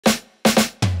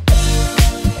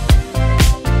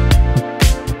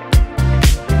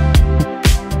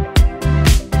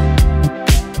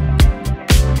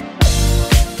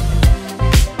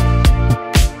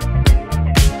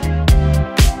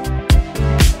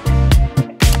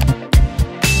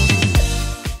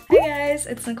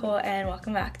it's Nicole and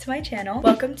welcome back to my channel.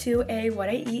 Welcome to a what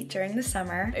I eat during the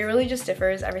summer. It really just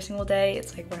differs every single day.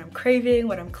 It's like what I'm craving,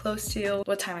 what I'm close to,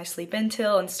 what time I sleep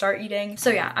until and start eating.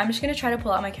 So yeah, I'm just gonna try to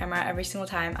pull out my camera every single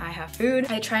time I have food.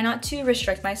 I try not to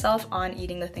restrict myself on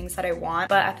eating the things that I want,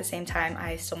 but at the same time,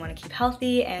 I still want to keep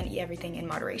healthy and eat everything in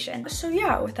moderation. So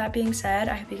yeah, with that being said,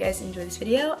 I hope you guys enjoy this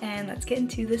video and let's get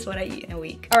into this what I eat in a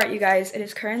week. All right, you guys, it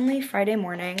is currently Friday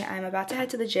morning. I'm about to head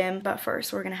to the gym, but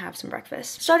first we're gonna have some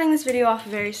breakfast. Starting this video off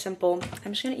very simple.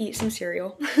 I'm just gonna eat some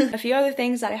cereal. A few other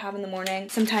things that I have in the morning.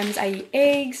 Sometimes I eat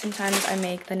eggs, sometimes I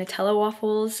make the Nutella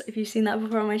waffles, if you've seen that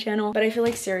before on my channel, but I feel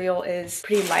like cereal is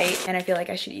pretty light and I feel like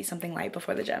I should eat something light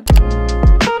before the gym.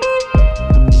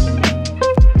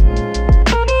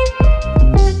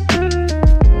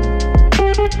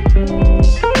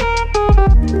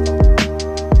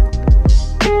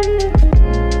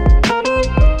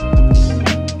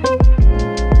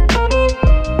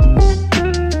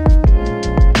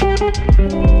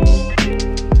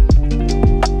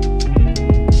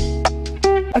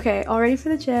 Okay, all ready for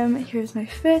the gym. Here's my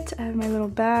fit. I have my little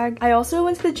bag. I also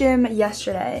went to the gym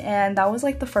yesterday and that was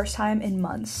like the first time in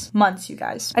months, you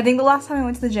guys. I think the last time I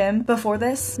went to the gym before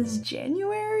this was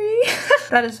January.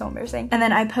 That is so embarrassing. And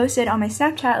then I posted on my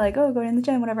Snapchat like, oh, going to the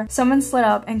gym, whatever. Someone slid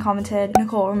up and commented,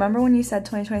 Nicole, remember when you said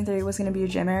 2023 was gonna be your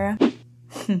gym era?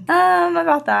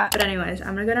 About that. But anyways,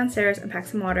 I'm gonna go downstairs and pack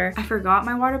some water. I forgot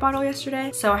my water bottle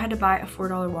yesterday, so I had to buy a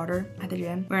 $4 water at the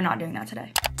gym. We're not doing that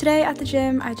today. Today at the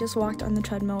gym, I just walked on the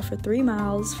treadmill for 3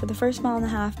 miles. For the first mile and a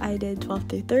half, I did 12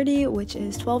 through 30, which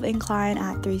is 12 incline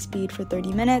at 3 speed for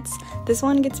 30 minutes. This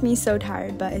one gets me so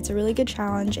tired, but it's a really good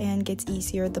challenge and gets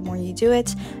easier the more you do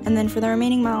it. And then for the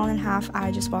remaining mile and a half,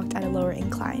 I just walked at a lower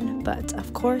incline. But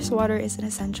of course, water is an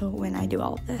essential when I do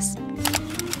all of this.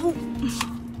 Oh.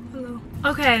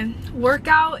 Okay,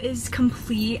 workout is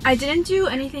complete. I didn't do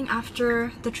anything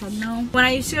after the treadmill. When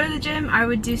I used to go to the gym, I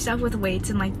would do stuff with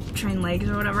weights and like train legs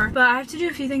or whatever. But I have to do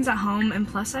a few things at home, and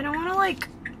plus I don't want to like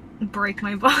break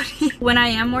my body. When I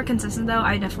am more consistent though,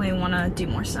 I definitely want to do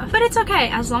more stuff. But it's okay,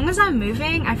 as long as I'm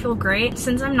moving, I feel great.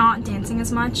 Since I'm not dancing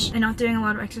as much and not doing a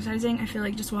lot of exercising, I feel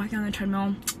like just walking on the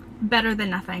treadmill better than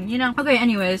nothing, you know? Okay,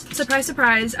 anyways, surprise,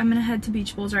 surprise, I'm gonna head to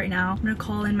Beach Bowls right now. I'm gonna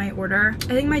call in my order.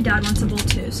 I think my dad wants a bowl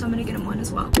too, so I'm gonna get him one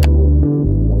as well.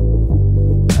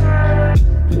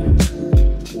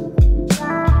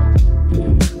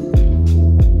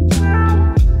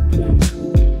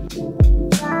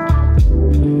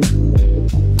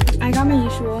 I got my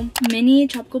usual mini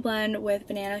tropical blend with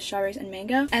bananas, strawberries, and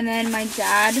mango. And then my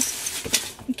dad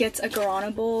gets a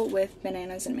guarana bowl with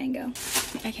bananas and mango.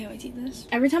 I can't wait to eat this.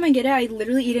 Every time I get it, I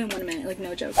literally eat it in 1 minute, like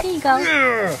no joke. Here you go.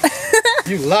 Yeah.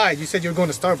 You lied. You said you were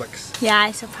going to Starbucks. Yeah,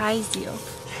 I surprised you.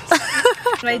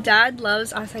 My dad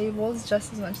loves acai bowls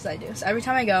just as much as I do. So every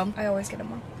time I go, I always get him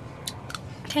one.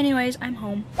 Anyways, I'm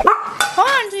home. Hold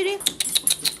on, sweetie.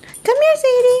 Come here,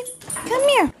 sweetie. Come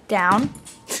here. Down.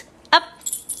 Up.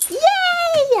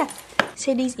 Yay!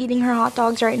 Sadie's eating her hot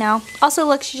dogs right now. Also,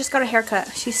 look, she just got a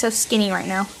haircut. She's so skinny right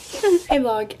now. Hey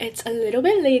vlog, it's a little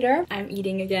bit later. I'm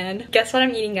eating again. Guess what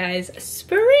I'm eating, guys?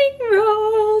 Spring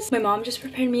rolls. My mom just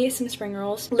prepared me some spring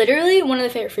rolls. Literally one of the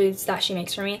favorite foods that she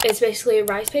makes for me. It's basically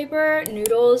rice paper,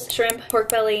 noodles, shrimp, pork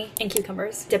belly, and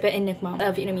cucumbers. Dip it in Nicole,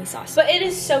 a Vietnamese sauce. But it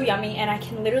is so yummy and I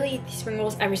can literally eat these spring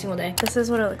rolls every single day. This is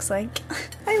what it looks like.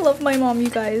 I love my mom, you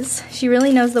guys. She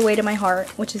really knows the way to my heart,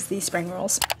 which is these spring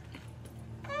rolls.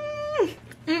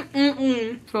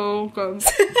 So good.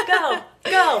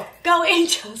 Go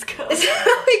Angels, go. Is that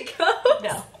how it goes?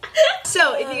 No.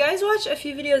 So if you guys watched a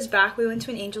few videos back, we went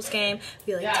to an Angels game.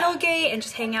 We like tailgate and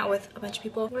just hang out with a bunch of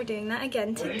people. We're doing that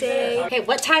again today. Okay,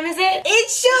 what time is it?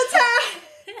 It's showtime!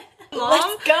 Mom,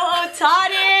 let's go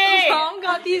Otani! Mom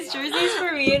got these jerseys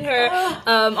for me and her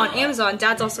on Amazon.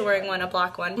 Dad's also wearing one, a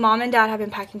black one. Mom and Dad have been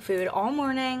packing food all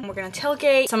morning. We're gonna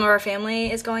tailgate. Some of our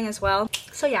family is going as well.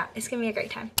 So yeah, it's gonna be a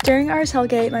great time. During our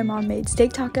tailgate, my mom made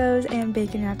steak tacos and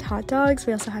bacon wrapped hot dogs.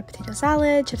 We also had potato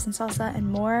salad, chips and salsa, and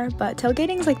more. But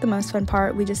tailgating is like the most fun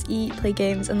part. We just eat, play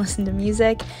games, and listen to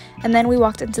music. And then we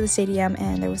walked into the stadium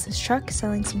and there was this truck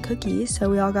selling some cookies. So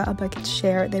we all got a bucket to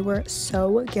share. They were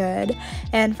so good.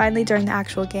 And finally, during the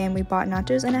actual game, we bought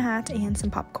nachos and a hat and some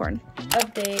popcorn.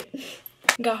 Update.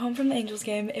 Got home from the Angels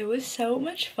game. It was so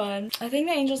much fun. I think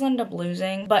the Angels ended up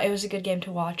losing, but it was a good game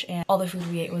to watch and all the food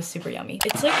we ate was super yummy.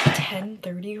 It's like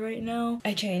 10:30 right now.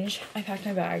 I changed. I packed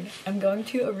my bag. I'm going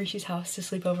to Arishi's house to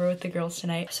sleep over with the girls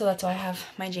tonight, so that's why I have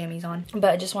my jammies on.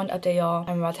 But I just wanted to update y'all.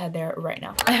 I'm about to head there right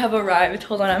now. I have arrived.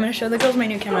 Hold on. I'm going to show the girls my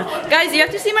new camera. Guys, you have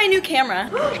to see my new camera.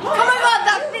 Oh my god,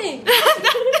 that thing! That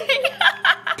thing!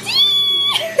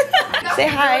 Say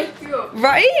hi.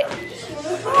 Right?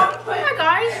 Hi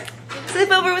guys. Sleep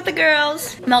over with the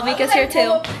girls. Melvika's here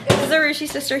too. This is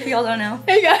Arushi's sister if y'all don't know.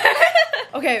 Hey guys.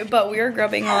 Okay, but we are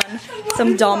grubbing on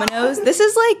some Domino's. This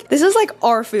is like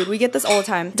our food. We get this all the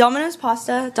time. Domino's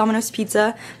pasta, Domino's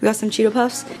pizza. We got some Cheeto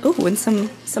Puffs. Oh, and some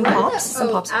pops. Some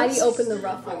popsicles. Addie opened the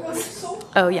ruffles.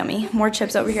 Oh, yummy. More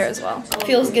chips over here as well.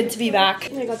 Feels good to be back.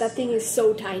 Oh my god, that thing is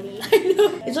so tiny. I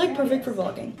know. It's like perfect for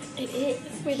vlogging. It is.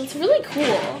 Wait, that's really cool.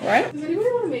 Right? Does anybody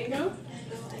want a mango?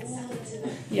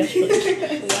 Yes, please.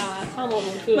 Yeah, I'm on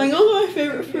food. Mangoes are my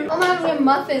favorite fruit. I'm having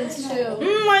muffins too.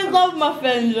 I love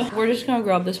muffins. We're just gonna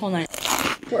grub this whole night.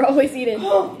 We're always eating.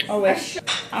 I wish.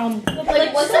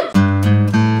 Like, what's up?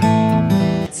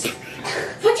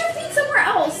 Put your feet somewhere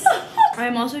else. I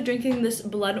am also drinking this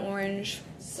blood orange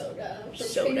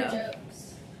Soda.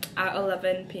 at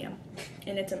 11 p.m.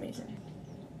 and it's amazing.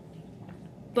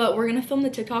 But we're gonna film the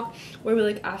TikTok where we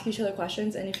like ask each other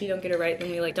questions, and if you don't get it right, then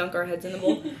we like dunk our heads in the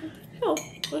bowl. Oh,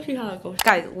 let's see how that goes.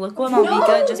 Guys, look what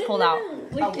Malvika just pulled out.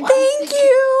 Thank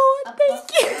you!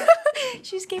 Thank you!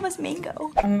 She just gave us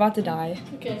mango. I'm about to die.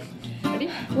 Okay, ready?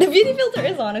 The beauty filter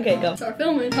is on. Okay, go. Start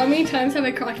filming. How many times have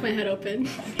I cracked my head open?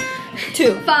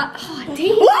 2. 5. Oh,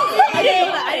 dang. I didn't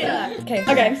know that. Okay.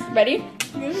 Okay, ready?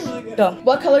 Go.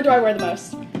 What color do I wear the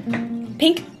most?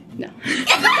 Pink? No.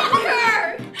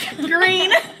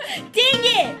 Green. Dang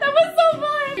it! That was so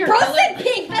fun. Your Bro color- said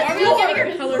pink. That's Why are we all getting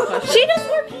your color question? She does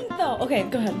wear pink though. Okay,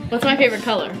 go ahead. What's my favorite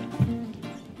color?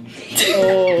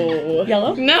 Oh.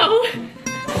 Yellow? No.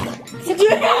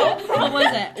 What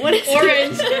was it? What is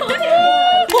Orange. it? They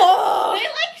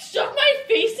like shoved my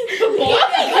face in the bowl.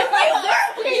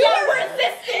 You were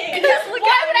resisting.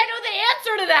 Why would I know the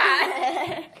answer to that?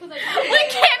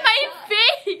 Look at my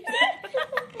face.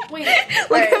 Wait.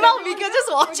 Look at Malvika just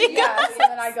watching Yeah, us. so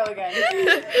then I go again.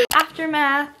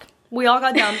 Aftermath. We all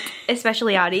got dumped,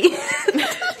 especially Addie.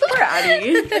 Poor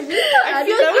Addie. I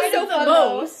feel like I know the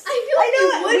most. I feel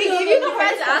like we gave you the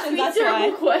hardest ask me questions, that's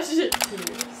terrible questions.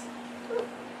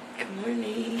 Good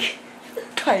morning.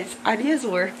 Guys, Addie has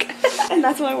work. And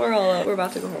that's why we're all up. We're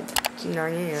about to go home. It's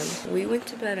 9 a.m. We went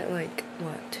to bed at like,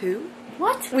 what, 2?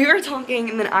 What? We were talking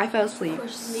and then I fell asleep. Me and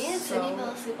Cindy fell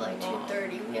asleep at like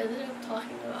 2:30. We ended up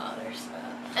talking about other stuff.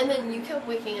 And then you kept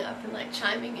waking up and like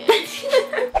chiming in.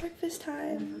 Breakfast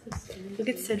time. Look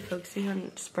at Sid focusing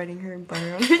on spreading her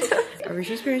butter on her toast.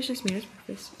 Arusha's parents just made us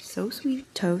breakfast. So sweet.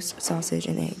 Toast, sausage,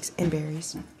 and eggs, and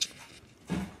berries.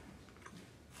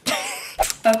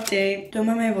 Update. Don't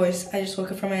mind my voice. I just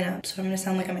woke up from my nap, so I'm gonna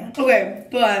sound like a man. Okay,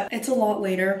 but it's a lot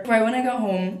later. Right when I got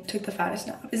home, took the fattest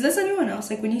nap. Is this anyone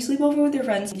else? Like when you sleep over with your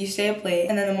friends, you stay up late,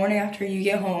 and then the morning after you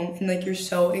get home, and like you're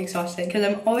so exhausted. Because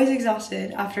I'm always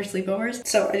exhausted after sleepovers.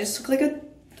 So I just took like a,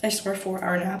 I swear,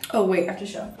 4-hour nap. Oh wait, I have to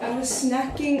show. I was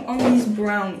snacking on these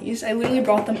brownies. I literally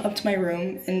brought them up to my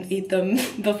room and ate them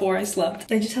before I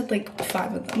slept. I just had like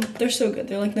 5 of them. They're so good.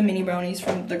 They're like the mini brownies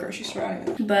from the grocery store.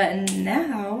 Anyway. But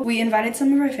now we invited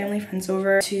some of our family friends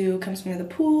over to come swim at the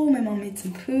pool. My mom made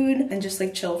some food and just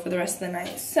like chill for the rest of the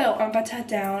night. So I'm about to head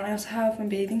down. I also have my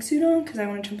bathing suit on because I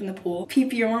want to jump in the pool.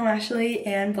 Peep, your mom Ashley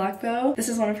and Black Bow. This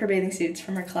is one of her bathing suits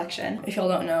from her collection. If y'all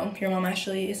don't know, your mom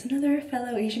Ashley is another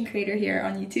fellow Asian creator here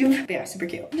on YouTube. But yeah, super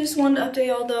cute. Just wanted to update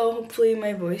y'all though. Hopefully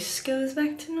my voice goes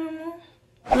back to normal.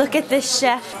 Look at this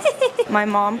chef. My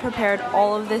mom prepared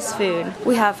all of this food.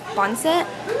 We have pancit,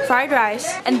 fried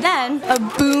rice, and then a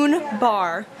boon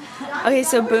bar. Okay,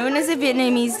 so boon is a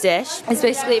Vietnamese dish. It's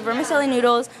basically vermicelli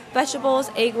noodles, vegetables,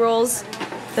 egg rolls.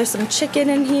 There's some chicken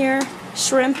in here,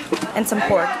 shrimp, and some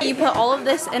pork. You put all of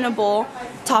this in a bowl,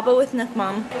 top it with Nook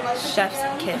Mom. Chef's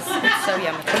kiss. It's so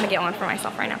yummy. I'm gonna get one for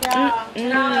myself right now.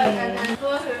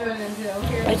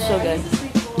 It's so good.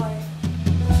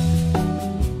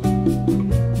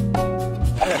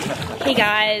 Hey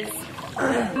guys.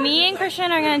 Me and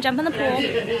Christian are gonna jump in the pool.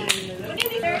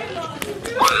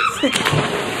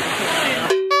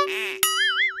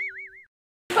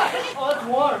 Oh, it's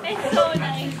warm. It's so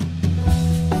nice.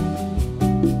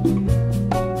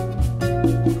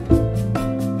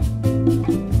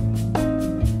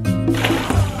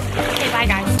 Okay, bye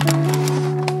guys.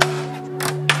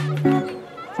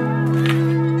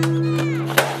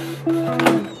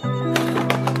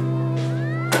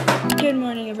 Good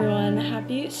morning everyone.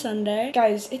 Happy Sunday.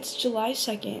 Guys, it's July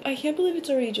 2nd. I can't believe it's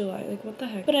already July. Like what the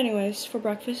heck? But anyways, for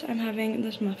breakfast I'm having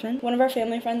this muffin. One of our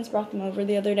family friends brought them over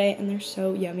the other day and they're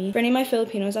so yummy. For any of my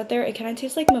Filipinos out there, it kind of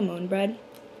tastes like mamon bread.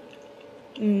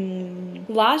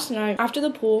 Last night after the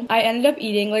pool, I ended up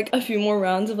eating like a few more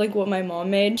rounds of like what my mom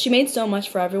made. She made so much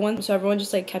for everyone, so everyone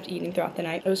just like kept eating throughout the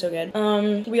night. It was so good.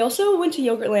 We also went to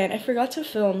Yogurtland. I forgot to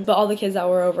film, but all the kids that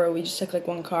were over, we just took like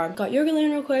one car, got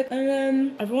Yogurtland real quick, and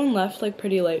then everyone left like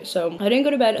pretty late, so I didn't go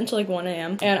to bed until like 1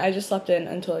 a.m. and I just slept in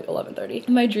until like 11:30.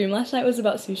 My dream last night was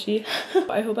about sushi.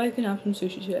 I hope I can have some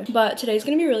sushi today, but today's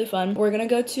gonna be really fun. We're gonna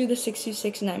go to the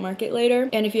 626 night market later,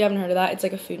 and if you haven't heard of that, it's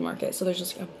like a food market, so there's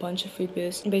just like, a bunch of food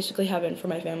booths. Basically heaven for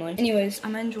my family. Anyways,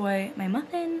 I'm gonna enjoy my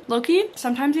muffin. Low-key,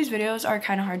 sometimes these videos are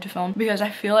kind of hard to film because I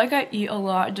feel like I eat a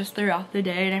lot just throughout the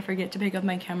day and I forget to pick up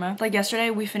my camera. Like yesterday,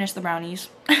 we finished the brownies.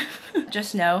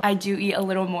 Just know I do eat a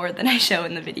little more than I show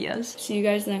in the videos. See you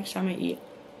guys next time I eat.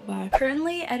 Bye.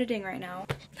 Currently editing right now,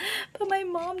 but my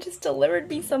mom just delivered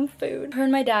me some food. Her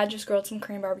and my dad just grilled some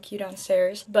Korean barbecue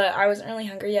downstairs, but I wasn't really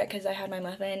hungry yet because I had my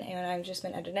muffin and I've just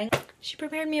been editing. She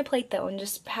prepared me a plate though and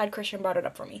just had Christian brought it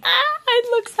up for me. It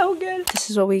looks so good.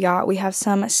 This is what we got. We have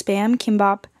some spam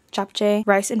kimbap, japchae,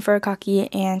 rice and furikake,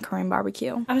 and Korean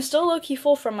barbecue. I'm still low-key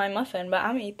full from my muffin, but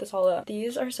I'm gonna eat this all up.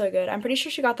 These are so good. I'm pretty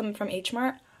sure she got them from H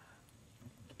Mart.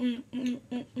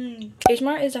 H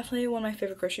Mart is definitely one of my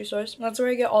favorite grocery stores. That's where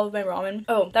I get all of my ramen.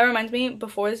 Oh, that reminds me,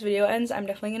 before this video ends, I'm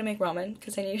definitely gonna make ramen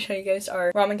because I need to show you guys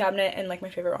our ramen cabinet and like my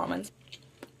favorite ramens.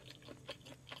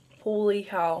 Holy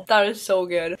cow, that is so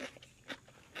good.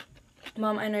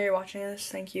 Mom, I know you're watching this.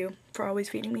 Thank you for always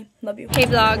feeding me. Love you. Hey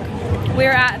vlog, we're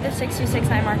at the 626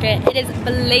 night market. It is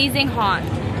blazing hot.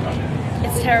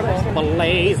 It's terrible.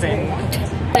 Blazing.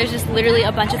 There's just literally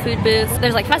a bunch of food booths.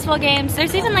 There's like festival games.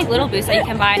 There's even like little booths that you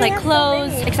can buy. Like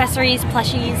clothes, accessories,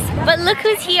 plushies. But look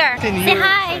who's here. Say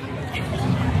hi.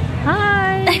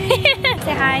 Hi.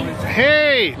 Say hi.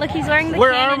 Hey. Look, he's wearing the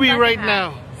Where Canon are we right hat.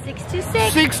 now?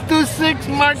 626. 626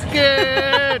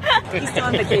 market. He's still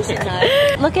on vacation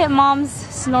now. Look at Mom's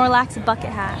Snorlax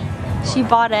bucket hat. She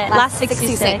bought it last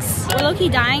 626. We're low-key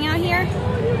dying out here.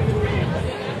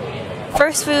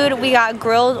 First food, we got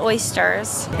grilled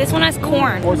oysters. This one has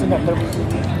corn. What's in that thermos?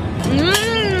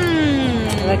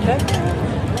 Like that?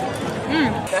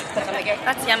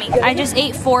 That's yummy. I just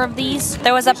ate 4 of these.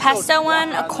 There was a pesto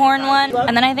one, a corn one,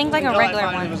 and then I think like a regular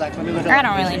one. I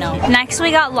don't really know. Next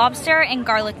we got lobster and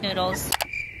garlic noodles.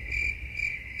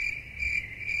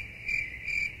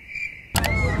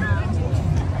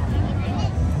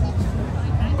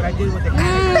 What I did with the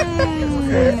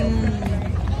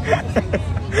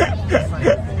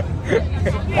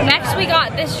Next we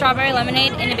got this strawberry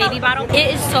lemonade in a baby bottle.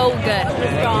 It is so good.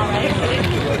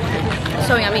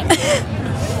 So yummy.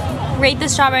 Rate the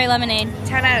strawberry lemonade.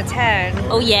 10 out of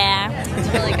 10. Oh yeah. It's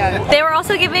really good. They were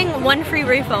also giving 1 free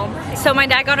refill. So my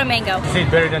dad got a mango. It's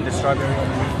better than the strawberry.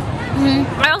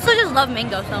 I also just love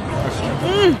mango, so.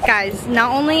 Guys,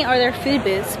 not only are there food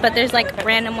booths, but there's like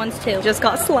random ones too. Just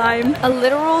got slime. A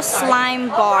literal slime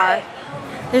bar.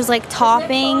 There's like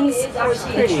toppings. It's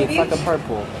pretty, it's like a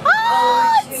purple.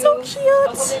 Oh, it's so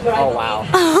cute. Oh wow.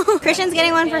 Christian's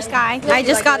getting one for Sky. I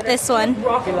just got this one.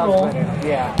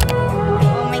 Yeah.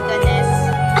 Oh my goodness.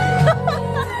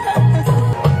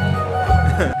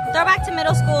 Throwback to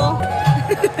middle school.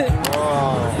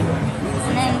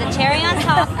 And then the cherry on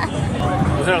top.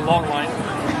 Was there a long line?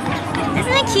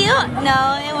 Isn't it cute?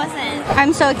 No, it wasn't.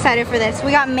 I'm so excited for this.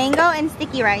 We got mango and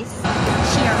sticky rice.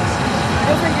 Cheers.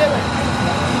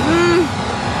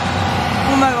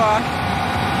 Oh my gosh.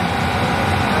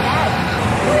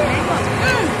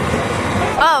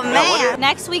 Oh man.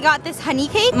 Next we got this honey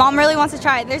cake. Mom really wants to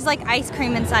try it. There's like ice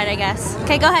cream inside, I guess.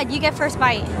 Okay, go ahead. You get first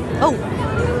bite. Oh.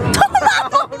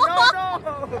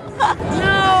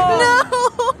 No.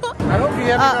 I hope you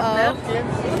have enough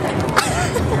napkins.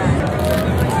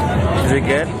 Is it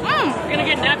good? Gonna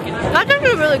get napkins. That's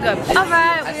actually really good.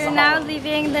 Alright, we're now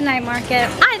leaving the night market.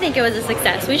 I think it was a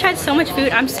success. We tried so much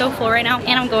food. I'm so full right now,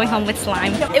 and I'm going home with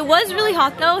slime. It was really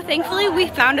hot though. Thankfully, we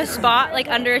found a spot like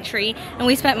under a tree, and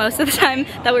we spent most of the time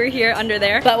that we were here under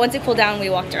there. But once it cooled down, we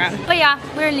walked around. But yeah,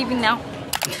 we're leaving now.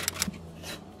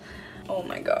 Oh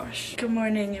my gosh. Good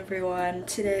morning, everyone.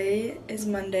 Today is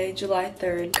Monday, July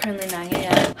 3rd, currently 9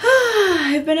 a.m.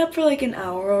 I've been up for like an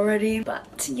hour already,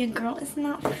 but your girl is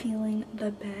not feeling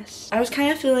the best. I was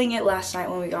kind of feeling it last night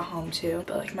when we got home too,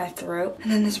 but like my throat. And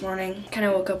then this morning, kind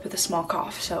of woke up with a small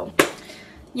cough, so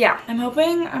yeah. I'm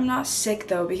hoping I'm not sick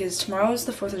though, because tomorrow is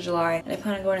the 4th of July, and I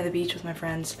plan on going to the beach with my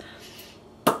friends.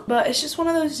 But But it's just one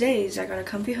of those days. I got a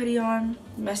comfy hoodie on,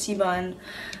 messy bun.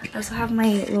 I also have my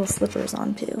little slippers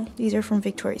on too. These are from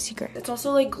Victoria's Secret. It's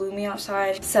also like gloomy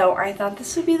outside, so I thought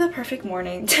this would be the perfect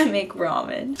morning to make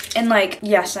ramen. And like,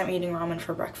 yes, I'm eating ramen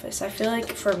for breakfast. I feel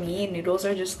like for me, noodles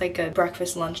are just like a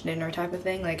breakfast, lunch, dinner type of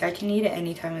thing. Like I can eat it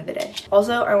any time of the day.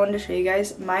 Also, I wanted to show you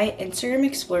guys my Instagram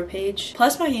Explore page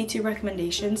plus my YouTube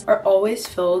recommendations are always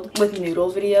filled with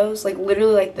noodle videos, like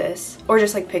literally like this, or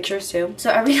just like pictures too.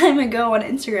 So every time I go on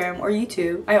Instagram or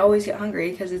YouTube, I always get hungry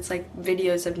because it's like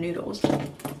videos of noodles.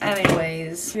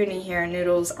 Anyways, if you're new here,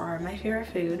 noodles are my favorite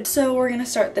food. So we're gonna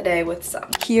start the day with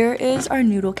some. Here is our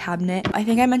noodle cabinet. I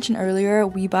think I mentioned earlier,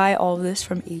 we buy all of this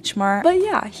from H Mart. But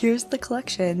yeah, here's the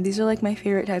collection. These are like my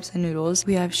favorite types of noodles.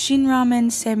 We have Shin Ramen,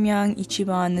 Samyang,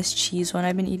 Ichiban, this cheese one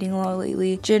I've been eating a lot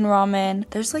lately, Jin Ramen.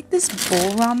 There's like this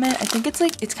bowl ramen. I think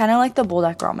it's kind of like the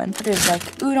buldak ramen. There's like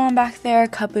udon back there,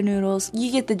 cup of noodles.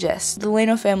 You get the gist. The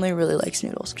Laeno family really likes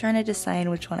noodles. I'm trying to decide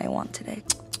which one I want today.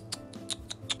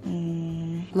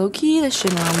 Low-key, the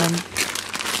Shin Ramen.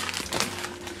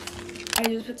 I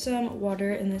just put some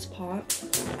water in this pot.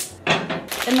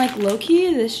 And like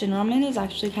low-key, this Shin Ramen is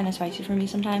actually kind of spicy for me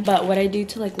sometimes. But what I do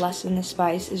to like lessen the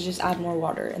spice is just add more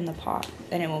water in the pot.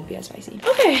 Then it won't be as spicy.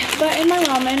 Okay, but in my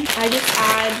ramen, I just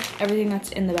add everything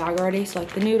that's in the bag already. So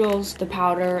like the noodles, the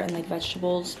powder, and like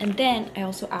vegetables. And then I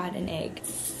also add an egg.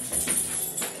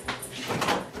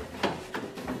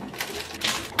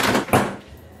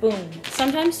 Boom.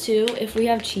 Sometimes too, if we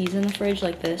have cheese in the fridge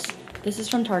like this is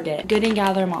from Target, Good and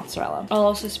Gather mozzarella. I'll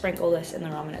also sprinkle this in the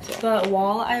ramen as well. But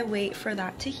while I wait for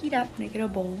that to heat up, make it a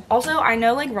bowl. Also, I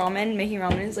know like making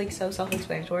ramen is like so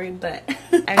self-explanatory, but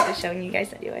I'm just showing you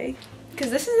guys anyway. Because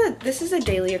this is a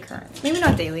daily occurrence. Maybe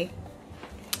not daily.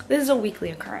 This is a weekly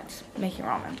occurrence, making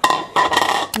ramen.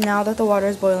 Now that the water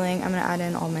is boiling, I'm gonna add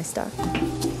in all my stuff.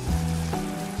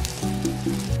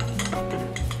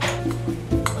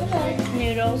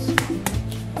 Noodles.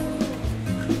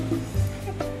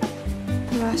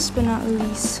 Last but not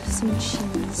least, some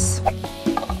cheese.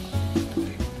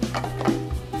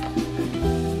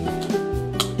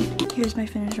 Here's my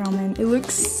finished ramen. It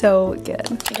looks so good.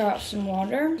 I got some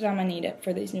water because I'm gonna need it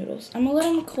for these noodles. I'm gonna let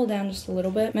them cool down just a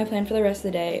little bit. My plan for the rest of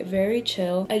the day, very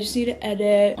chill. I just need to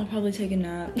edit. I'll probably take a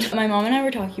nap. My mom and I were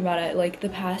talking about it. Like the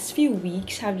past few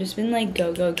weeks have just been like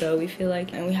go, go, go, we feel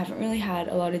like. And we haven't really had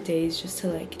a lot of days just to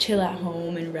like chill at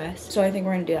home and rest. So I think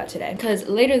we're gonna do that today. Because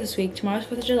later this week, tomorrow's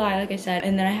 4th of July, like I said.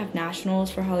 And then I have nationals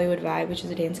for Hollywood Vibe, which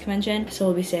is a dance convention. So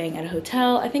we'll be staying at a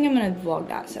hotel. I think I'm gonna vlog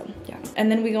that, so yeah.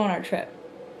 And then we go on our trip.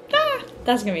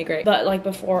 That's gonna be great. But like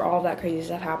before all that crazy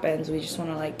stuff happens, we just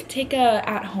want to like take a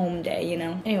at-home day, you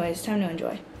know? Anyways, time to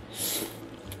enjoy.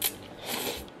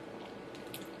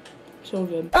 So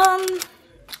good.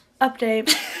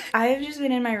 Update. I have just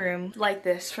been in my room like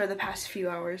this for the past few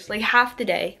hours, like half the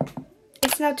day.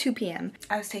 It's now 2 p.m.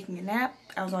 I was taking a nap.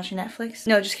 I was watching Netflix.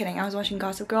 No, just kidding. I was watching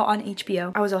Gossip Girl on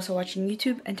HBO. I was also watching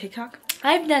YouTube and TikTok.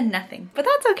 I've done nothing, but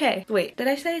that's okay. Wait, did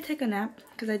I say I take a nap?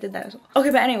 Because I did that as well. Okay,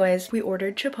 but anyways, we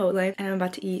ordered Chipotle and I'm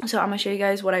about to eat. So I'm gonna show you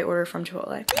guys what I ordered from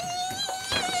Chipotle.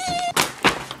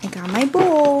 I got my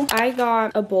bowl. I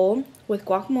got a bowl with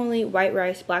guacamole, white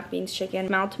rice, black beans, chicken,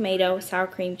 mild tomato, sour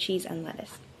cream, cheese, and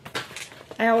lettuce.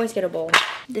 I always get a bowl.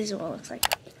 This is what it looks like.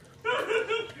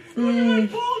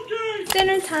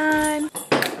 Dinner time.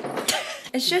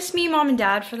 It's just me, mom, and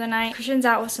dad for the night. Christian's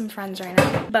out with some friends right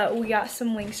now. But we got some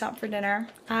Wingstop for dinner.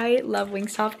 I love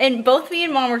Wingstop. And both me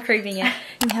and mom were craving it.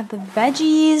 We have the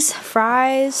veggies,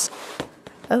 fries.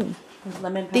 Oh,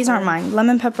 lemon pepper. These aren't mine.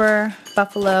 Lemon pepper,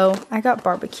 buffalo. I got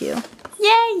barbecue.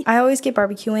 Yay! I always get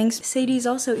barbecue wings. Sadie's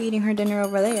also eating her dinner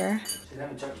over there. She's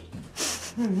having Chucky.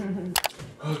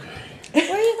 Okay.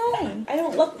 Where are you going? I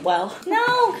don't look well.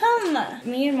 No, come.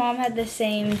 Me and mom had the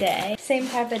same day. Same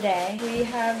type of day. We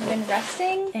have been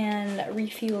resting and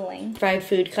refueling. Fried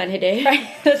food kind of day. Right,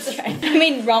 that's right. I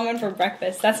made ramen for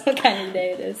breakfast. That's what kind of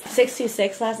day it is.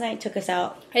 626 last night took us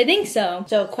out. I think so.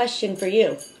 So question for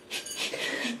you.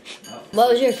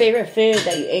 What was your favorite food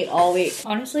that you ate all week?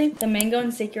 Honestly, the mango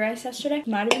and sticky rice yesterday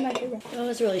might have been my favorite. I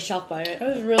was really shocked by it. It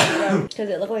was really good. Because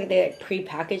it looked like they like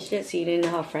pre-packaged it so you didn't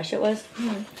know how fresh it was.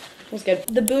 It was good.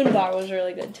 The Boon Bar was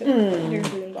really good too. Your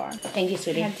Boon Bar. Thank you,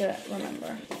 sweetie. I had to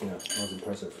remember. Yeah, that was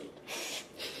impressive.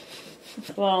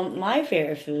 Well, my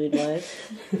favorite food was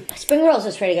spring rolls.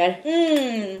 Was pretty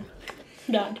good.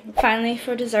 Done. Finally,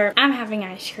 for dessert, I'm having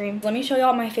ice cream. Let me show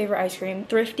y'all my favorite ice cream.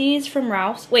 Thrifty's from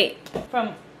Ralph's. Wait,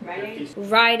 from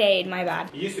Rite Aid, my bad.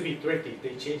 It used to be Thrifty.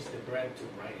 They changed the brand to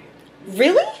Rite Aid.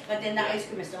 Really? But then the ice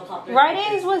cream is still called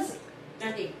Rite Aid's was...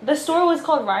 Thrifty. The store was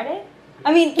called Rite Aid?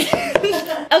 I mean...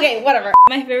 okay, whatever.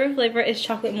 My favorite flavor is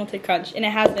chocolate malted crunch, and it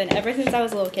has been ever since I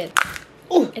was a little kid.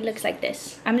 Ooh. It looks like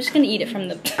this. I'm just gonna eat it from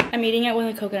the... I'm eating it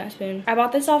with a coconut spoon. I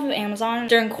bought this off of Amazon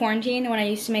during quarantine when I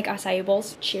used to make acai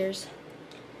bowls. Cheers.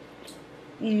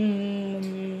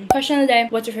 Question of the day,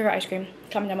 what's your favorite ice cream?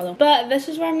 Comment down below. But this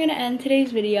is where I'm gonna end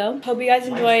today's video. Hope you guys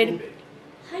enjoyed.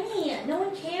 Honey, no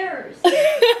one cares.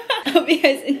 Hope you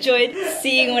guys enjoyed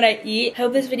seeing what I eat.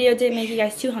 Hope this video didn't make you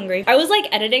guys too hungry. I was like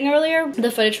editing earlier the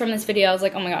footage from this video. I was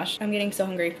like, oh my gosh, I'm getting so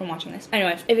hungry from watching this.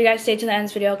 Anyways, if you guys stayed to the end of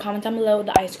this video, comment down below with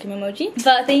the ice cream emoji.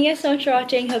 But thank you guys so much for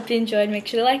watching. Hope you enjoyed. Make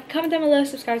sure to like, comment down below,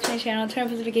 subscribe to my channel, turn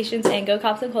on notifications, and go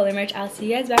cop some clothing merch. I'll see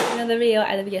you guys back in another video.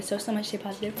 I love you guys so much. Stay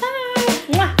positive. Bye.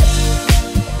 Mwah.